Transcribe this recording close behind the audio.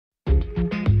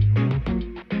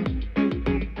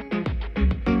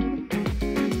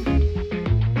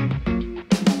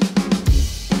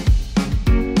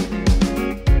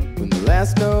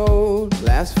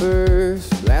last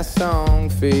verse, last song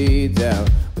fades out,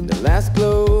 when the last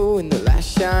glow and the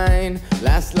last shine,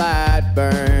 last light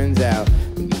burns out,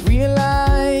 when you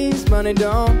realize money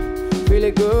don't really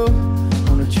go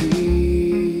on a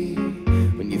tree,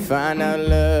 when you find out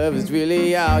love is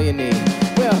really all you need.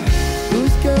 Well,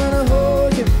 who's gonna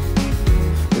hold you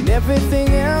when everything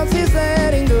else is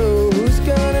letting go? Who's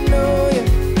gonna know you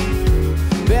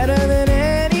better than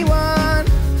anyone?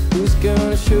 Who's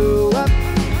gonna show up?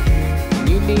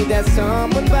 You need that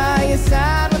someone by your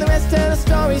side when the rest of the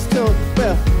story's told.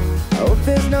 Well, I hope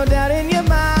there's no doubt in your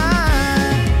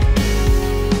mind.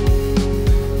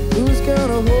 Who's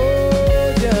gonna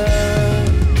hold you?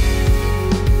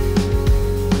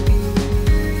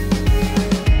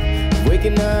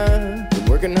 Waking up and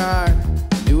working hard,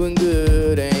 doing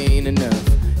good ain't enough.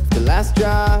 If the last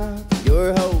drop of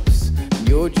your hopes and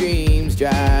your dreams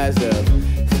dries up,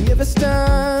 if you ever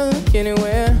stuck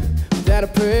anywhere without a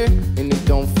prayer and it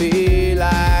don't feel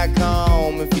like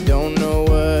home, if you don't know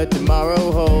what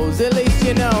tomorrow holds, at least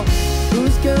you know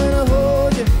who's gonna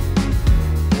hold you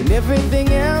when everything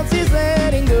else is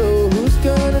letting go. Who's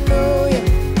gonna know you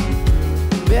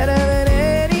better than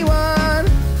anyone?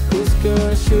 Who's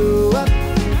gonna show up?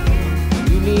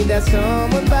 You need that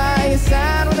someone by your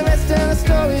side when the rest of the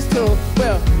story's told.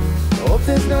 Well, I hope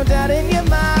there's no doubt in your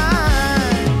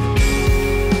mind.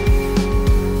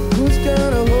 Who's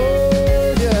gonna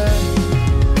hold you?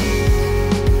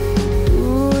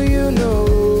 Ooh, you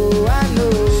know, I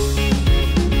know.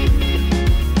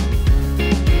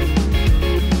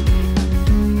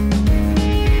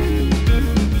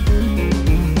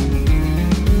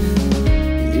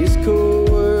 This cold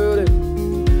world, it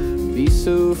can be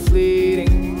so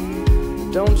fleeting.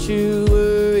 Don't you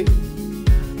worry,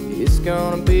 it's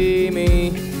gonna be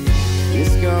me.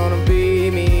 It's gonna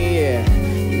be me, yeah.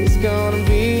 It's gonna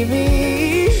be me.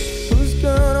 Who's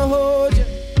gonna hold you?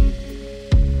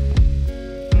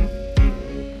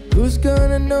 Who's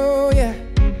gonna know you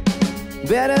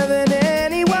better than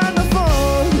anyone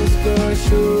before? Who's gonna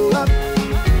show up?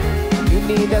 You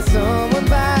need that someone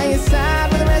by your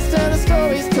side when the rest of the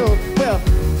story's told. Well,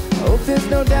 I hope there's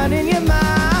no doubt in your